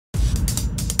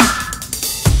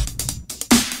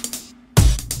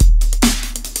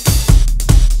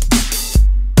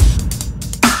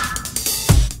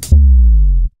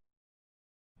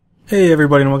Hey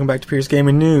everybody, and welcome back to Pierce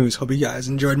Gaming News. Hope you guys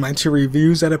enjoyed my 2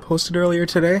 reviews that I posted earlier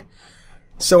today.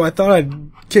 So I thought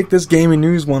I'd kick this gaming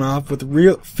news one off with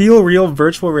FeelReal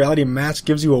virtual reality mask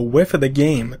gives you a whiff of the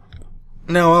game.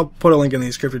 Now I'll put a link in the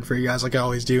description for you guys like I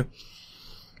always do.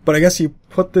 But I guess you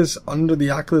put this under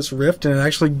the Oculus Rift and it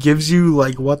actually gives you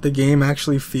like what the game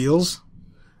actually feels.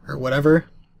 Or whatever.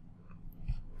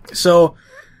 So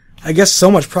I guess so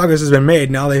much progress has been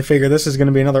made, now they figure this is going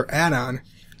to be another add-on.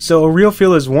 So,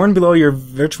 FeelReal is worn below your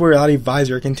virtual reality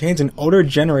visor. It contains an odor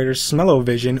generator,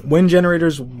 smell-o-vision, wind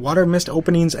generators, water mist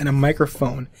openings, and a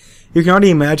microphone. You can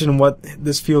already imagine what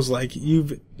this feels like.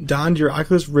 You've donned your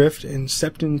Oculus Rift and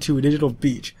stepped into a digital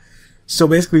beach. So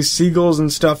basically, seagulls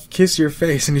and stuff kiss your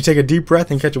face, and you take a deep breath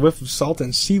and catch a whiff of salt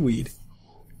and seaweed.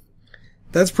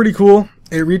 That's pretty cool.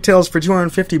 It retails for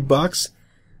 $250.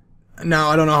 Now,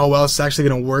 I don't know how well it's actually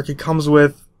going to work. It comes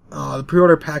with the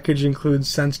pre-order package includes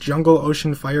scents jungle,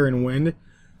 ocean, fire, and wind.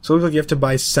 So it looks like you have to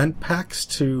buy scent packs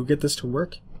to get this to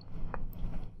work.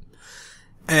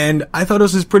 And I thought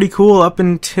this was pretty cool up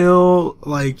until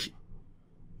like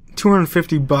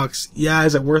 $250. Yeah,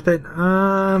 is it worth it?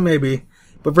 Maybe.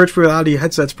 But virtual reality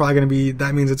headset's probably going to be,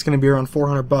 that means it's going to be around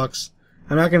 $400.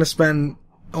 I'm not going to spend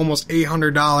almost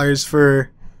 $800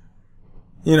 for,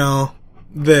 you know,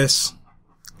 this.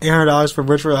 $800 for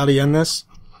virtual reality and this.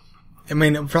 I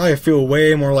mean, it'll probably feel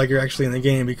way more like you're actually in the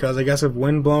game because I guess if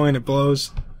wind blowing, it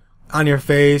blows on your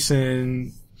face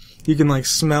and you can like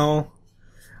smell.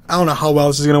 I don't know how well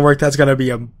this is going to work. That's got to be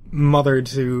a mother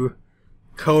to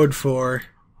code for.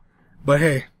 But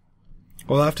hey,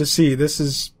 we'll have to see.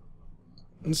 It's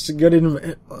a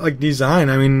good like design.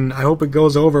 I mean, I hope it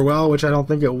goes over well, which I don't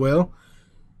think it will.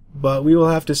 But we will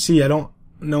have to see. I don't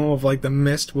know if like the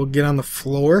mist will get on the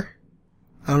floor.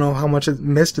 I don't know how much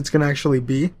mist it's going to actually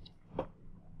be.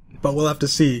 But we'll have to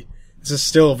see. This is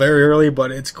still very early, but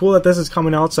it's cool that this is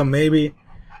coming out, so maybe,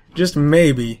 just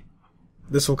maybe,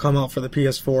 this will come out for the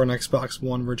PS4 and Xbox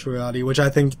One virtual reality, which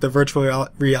I think the virtual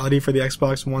reality for the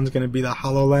Xbox One is going to be the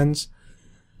HoloLens,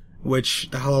 which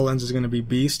the HoloLens is going to be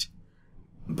beast.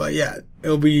 But yeah,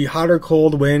 it'll be hot or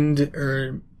cold wind,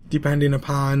 or depending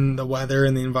upon the weather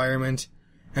and the environment.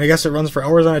 And I guess it runs for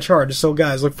hours on a charge, so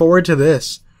guys, look forward to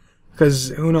this. Because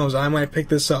who knows, I might pick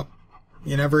this up.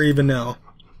 You never even know.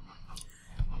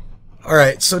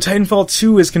 Alright, so Titanfall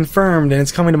 2 is confirmed, and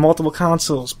it's coming to multiple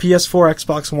consoles, PS4,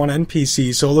 Xbox One, and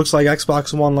PC, so it looks like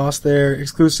Xbox One lost their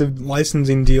exclusive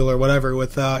licensing deal or whatever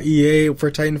with EA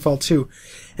for Titanfall 2.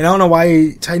 And I don't know why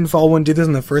Titanfall wouldn't do this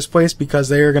in the first place, because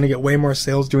they are going to get way more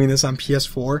sales doing this on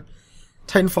PS4.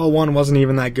 Titanfall 1 wasn't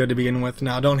even that good to begin with.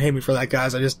 Now, don't hate me for that,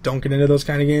 guys, I just don't get into those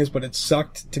kind of games, but it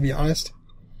sucked, to be honest.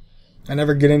 I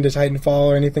never get into Titanfall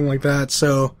or anything like that,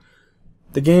 so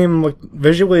the game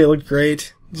visually it looked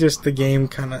great. Just the game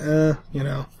kind of, you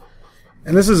know.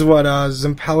 And this is what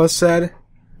Zampella said.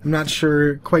 I'm not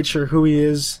quite sure who he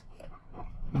is,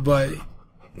 but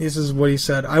this is what he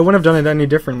said. I wouldn't have done it any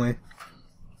differently.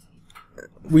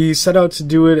 We set out to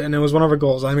do it, and it was one of our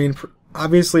goals. I mean,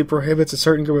 obviously prohibits a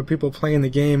certain group of people playing the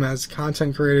game. As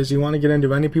content creators, you want to get into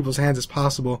as many people's hands as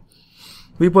possible.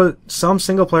 We put some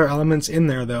single-player elements in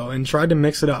there, though, and tried to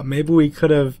mix it up. Maybe we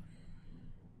could have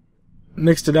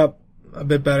mixed it up a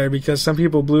bit better, because some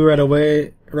people blew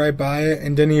right by it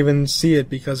and didn't even see it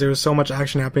because there was so much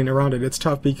action happening around it. It's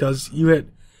tough because you hit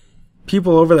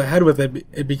people over the head with it,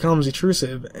 it becomes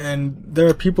intrusive, and there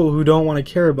are people who don't want to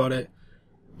care about it.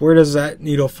 Where does that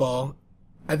needle fall?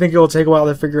 I think it will take a while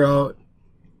to figure out,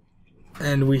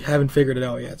 and we haven't figured it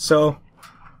out yet. So,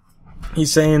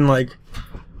 he's saying, like,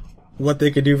 what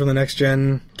they could do for the next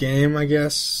gen game, I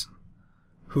guess.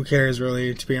 Who cares,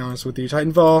 really, to be honest with you.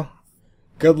 Titanfall,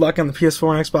 good luck on the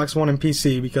PS4 and Xbox One and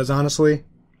PC, because honestly,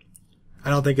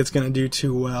 I don't think it's going to do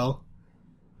too well.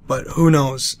 But who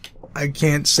knows? I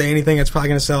can't say anything. It's probably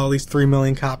going to sell at least 3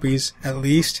 million copies, at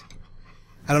least.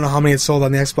 I don't know how many it's sold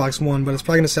on the Xbox One, but it's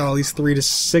probably going to sell at least 3 to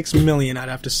 6 million, I'd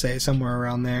have to say, somewhere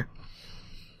around there.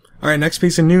 Alright, next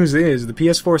piece of news is the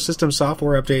PS4 system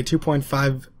software update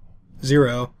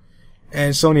 2.50.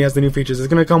 And Sony has the new features. It's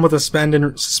going to come with a suspend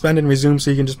and resume,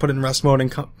 so you can just put it in rest mode and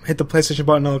hit the PlayStation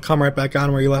button, and it'll come right back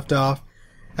on where you left off.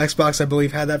 Xbox, I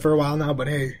believe, had that for a while now, but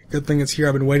hey, good thing it's here.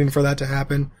 I've been waiting for that to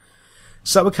happen.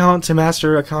 Sub-account to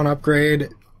master account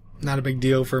upgrade, not a big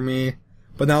deal for me.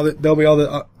 But now they'll be able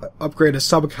to upgrade a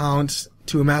sub-account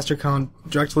to a master account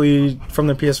directly from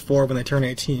their PS4 when they turn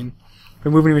 18.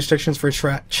 Removing restrictions for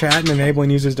chat and enabling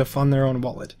users to fund their own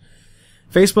wallet.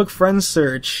 Facebook Friends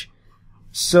Search.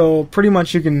 So, pretty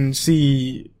much you can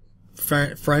see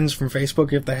friends from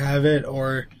Facebook if they have it,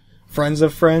 or friends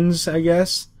of friends, I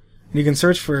guess. And you can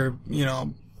search for, you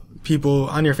know, people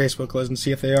on your Facebook list and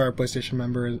see if they are a PlayStation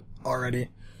member already.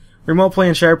 Remote play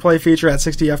and share play feature at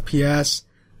 60 FPS.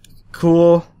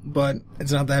 Cool, but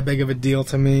it's not that big of a deal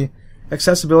to me.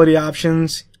 Accessibility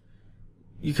options.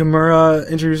 Yukamura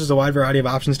introduces a wide variety of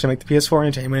options to make the PS4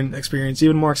 entertainment experience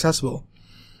even more accessible.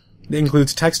 It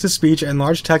includes text-to-speech and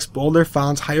large text, bolder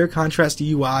fonts, higher contrast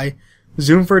UI,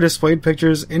 zoom for displayed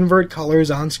pictures, invert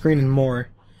colors on screen, and more.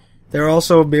 They'll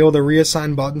also be able to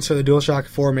reassign buttons to the DualShock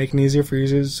 4, making it easier for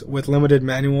users with limited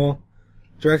manual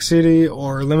dexterity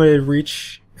or limited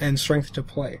reach and strength to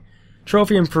play.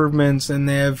 Trophy improvements, and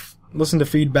they have listened to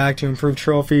feedback to improve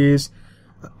trophies.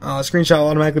 Screenshot will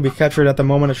automatically be captured at the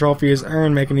moment a trophy is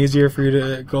earned, making it easier for you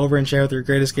to go over and share your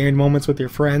greatest gaming moments with your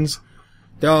friends.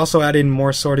 They're also adding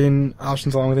more sorting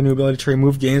options along with a new ability to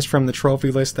remove games from the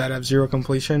trophy list that have 0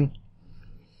 completion.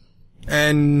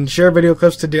 And share video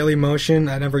clips to Dailymotion.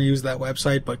 I never used that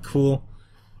website, but cool.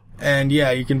 And yeah,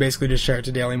 you can basically just share it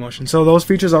to Dailymotion. So those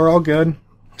features are all good.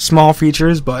 Small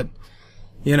features, but,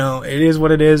 you know, it is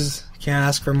what it is. Can't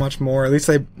ask for much more. At least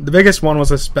the biggest one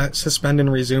was a suspend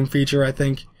and resume feature, I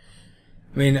think.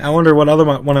 I mean, I wonder what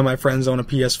one of my friends own a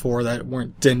PS4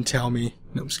 that didn't tell me.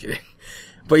 No, I'm just kidding.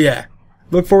 But yeah,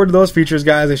 look forward to those features,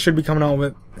 guys. They should be coming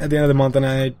out at the end of the month, and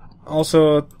I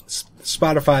also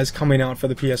Spotify is coming out for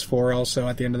the PS4 also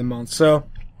at the end of the month. So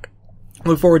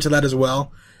look forward to that as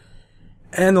well.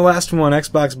 And the last one,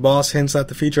 Xbox boss hints at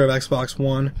the future of Xbox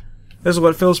One. This is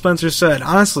what Phil Spencer said.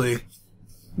 Honestly,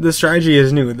 the strategy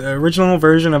is new. The original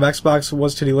version of Xbox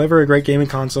was to deliver a great gaming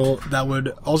console that would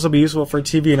also be useful for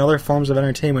TV and other forms of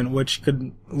entertainment, which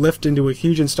could lift into a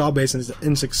huge install base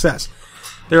in success.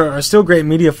 There are still great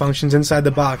media functions inside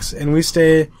the box, and we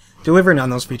stay delivering on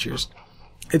those features.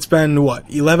 It's been,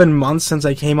 11 months since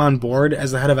I came on board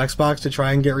as the head of Xbox to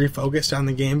try and get refocused on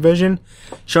the game vision,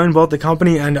 showing both the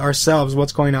company and ourselves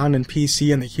what's going on in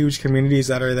PC and the huge communities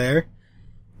that are there,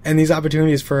 and these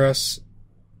opportunities for us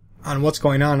on what's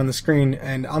going on the screen,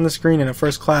 and on the screen in a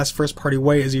first-class, first-party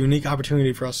way is a unique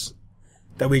opportunity for us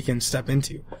that we can step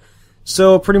into.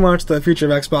 So pretty much the future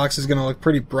of Xbox is going to look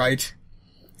pretty bright.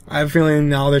 I have a feeling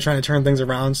now they're trying to turn things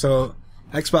around, so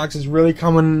Xbox is really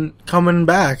coming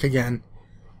back again.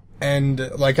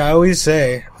 And like I always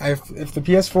say, if the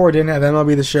PS4 didn't have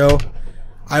MLB The Show,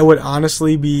 I would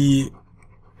honestly be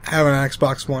having an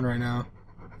Xbox One right now.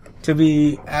 To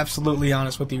be absolutely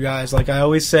honest with you guys, like I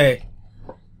always say,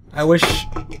 I wish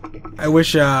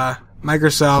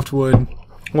Microsoft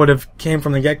would have came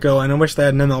from the get-go, and I wish they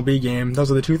had an MLB game.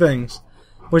 Those are the two things.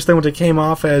 Wish they would have came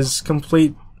off as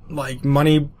complete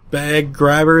money bag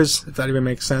grabbers, if that even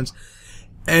makes sense.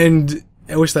 And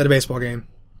I wish they had a baseball game,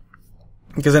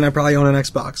 because then I'd probably own an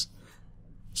Xbox.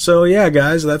 So yeah,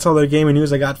 guys, that's all the gaming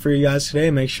news I got for you guys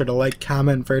today. Make sure to like,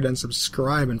 comment, favorite, and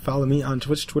subscribe, and follow me on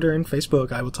Twitch, Twitter, and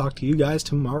Facebook. I will talk to you guys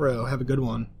tomorrow. Have a good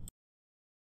one.